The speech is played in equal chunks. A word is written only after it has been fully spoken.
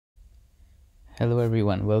Hello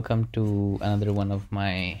everyone, welcome to another one of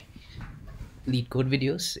my Leetcode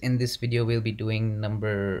videos. In this video we'll be doing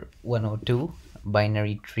number 102,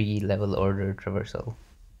 binary tree level order traversal.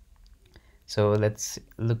 So let's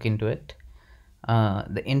look into it.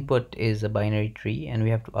 The input is a binary tree and we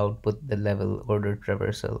have to output the level order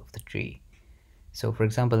traversal of the tree. So for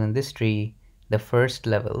example, in this tree, the first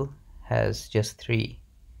level has just 3,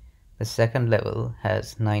 the second level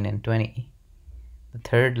has 9 and 20, the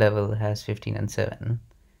third level has 15 and 7.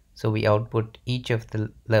 So we output each of the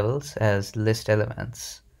levels as list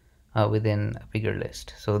elements within a bigger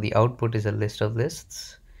list. So the output is a list of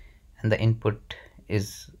lists and the input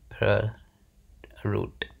is a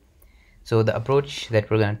root. So the approach that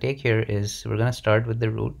we're going to take here is we're going to start with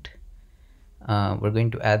the root. We're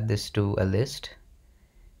going to add this to a list,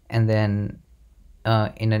 and then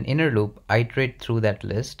in an inner loop iterate through that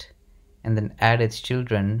list and then add its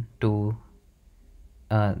children to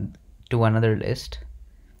another list,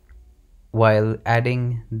 while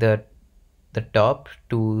adding the top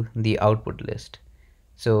to the output list.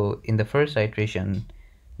 So in the first iteration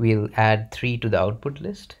we'll add 3 to the output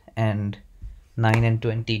list and 9 and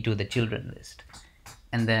 20 to the children list,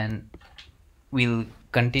 and then we'll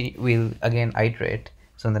again iterate.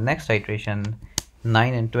 So in the next iteration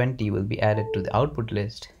 9 and 20 will be added to the output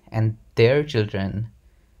list, and their children,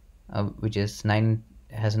 which is 9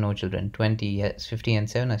 has no children, 20 has 15 and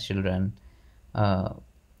 7 as children,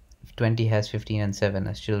 20 has 15 and 7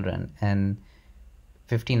 as children, and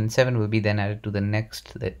 15 and 7 will be then added to the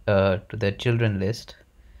next to the children list,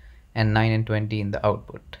 and 9 and 20 in the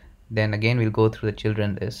output. Then again we'll go through the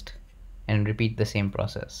children list and repeat the same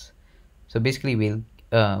process. So basically we'll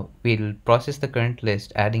process the current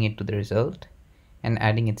list, adding it to the result and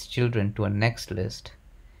adding its children to a next list,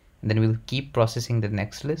 and then we'll keep processing the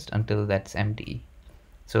next list until that's empty.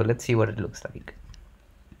 So let's see what it looks like.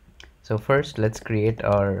 So first let's create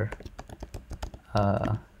our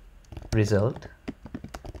result,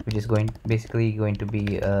 which is basically going to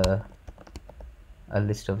be a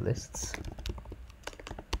list of lists.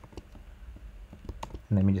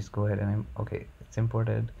 Let me just go ahead and okay, it's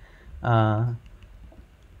imported, and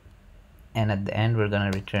at the end we're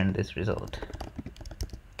gonna return this result.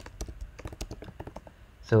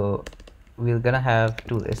 So we're gonna have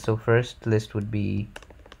 2 lists. So first list would be,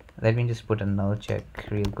 let me just put a null check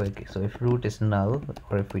real quick. So if root is null,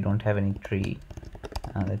 or if we don't have any tree,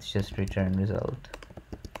 let's just return result.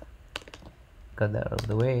 Cut that out of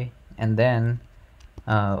the way, and then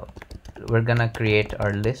we're gonna create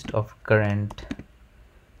our list of current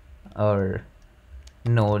or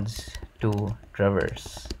nodes to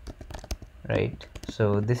traverse, right?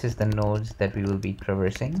 So this is the nodes that we will be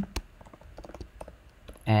traversing,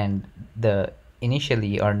 and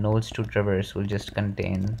initially our nodes to traverse will just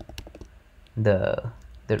contain the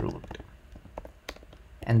root,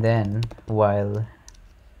 and then while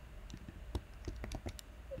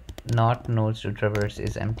not nodes to traverse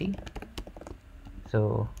is empty,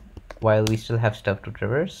 so while we still have stuff to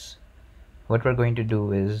traverse, what we're going to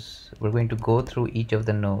do is we're going to go through each of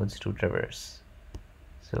the nodes to traverse.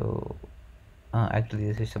 So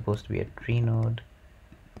actually this is supposed to be a tree node.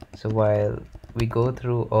 So while we go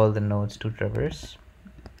through all the nodes to traverse,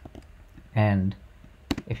 and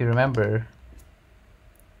if you remember,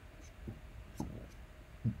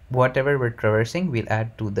 whatever we're traversing we'll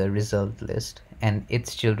add to the result list, and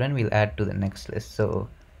its children we'll add to the next list. So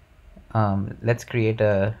let's create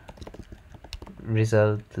a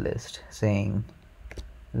result list saying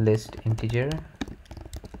list integer,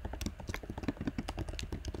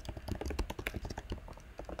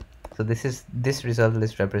 so this result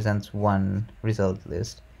list represents one result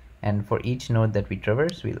list, and for each node that we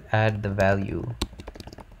traverse we'll add the value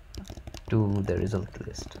to the result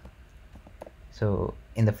list. So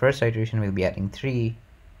in the first iteration we'll be adding 3, in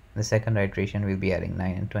the second iteration we'll be adding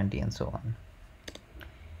 9 and 20, and so on.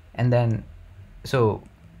 And then so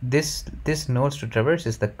this nodes to traverse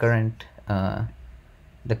is the current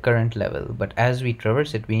level, but as we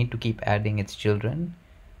traverse it we need to keep adding its children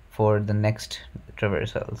for the next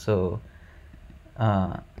traversal. So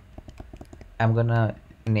I'm gonna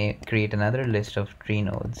create another list of tree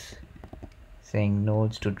nodes saying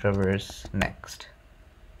nodes to traverse next,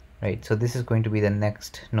 right? So this is going to be the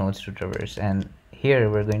next nodes to traverse, and here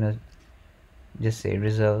we're going to just say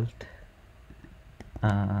result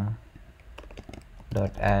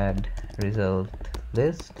dot add result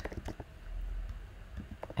list,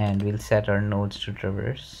 and we'll set our nodes to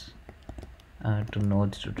traverse to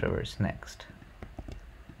nodes to traverse next,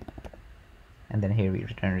 and then here we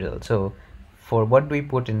return result. So for what do we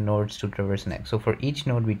put in nodes to traverse next? So for each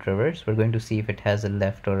node we traverse we're going to see if it has a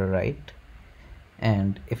left or a right,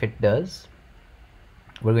 and if it does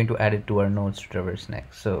we're going to add it to our nodes to traverse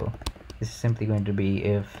next. So this is simply going to be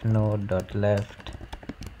if node.left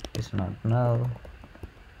is not null,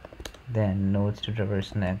 then nodes to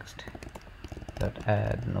traverse next dot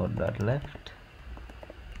add node.left,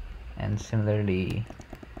 and similarly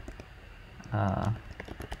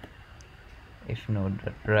if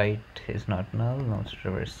node.right is not null, nodes to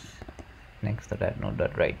traverse next dot add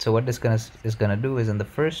node.right. So what this is gonna do is in the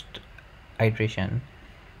first iteration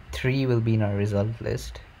 3 will be in our result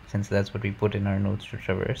list, since that's what we put in our nodes to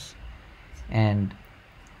traverse, and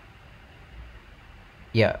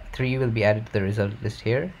yeah, 3 will be added to the result list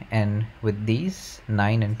here, and with these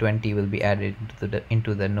 9 and 20 will be added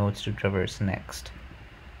into the nodes to traverse next,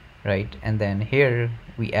 right? And then here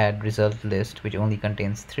we add result list, which only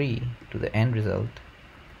contains 3, to the end result,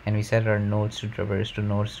 and we set our nodes to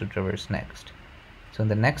traverse next. So in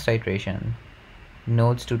the next iteration,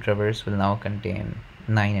 nodes to traverse will now contain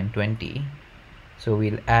 9 and 20, so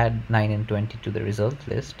we'll add 9 and 20 to the result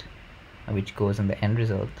list, which goes in the end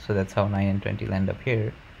result. So that's how 9 and 20 will end up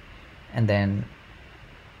here, and then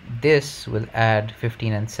this will add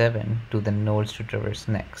 15 and 7 to the nodes to traverse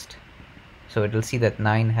next. So it will see that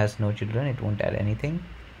 9 has no children, it won't add anything,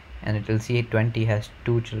 and it will see 20 has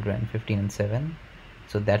 2 children, 15 and 7,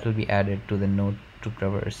 so that will be added to the node to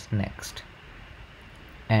traverse next.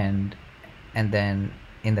 And then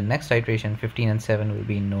in the next iteration 15 and 7 will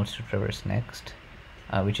be in nodes to traverse next,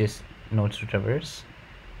 which is nodes to traverse.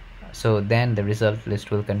 So then the result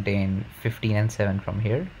list will contain 15 and 7 from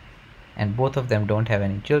here, and both of them don't have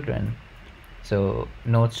any children, so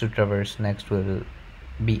nodes to traverse next will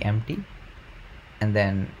be empty, and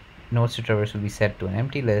then nodes to traverse will be set to an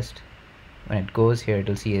empty list. When it goes here, it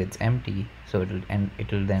will see it's empty, so it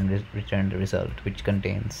will then return the result, which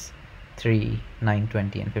contains 3, 9,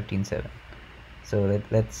 20 and 15, 7. So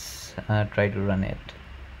let's try to run it.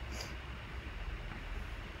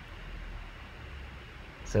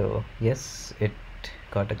 So yes, it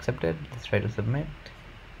got accepted. Let's try to submit.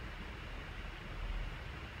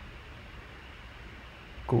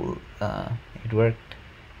 Cool, it worked.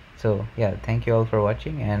 So yeah, thank you all for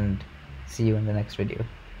watching, and see you in the next video.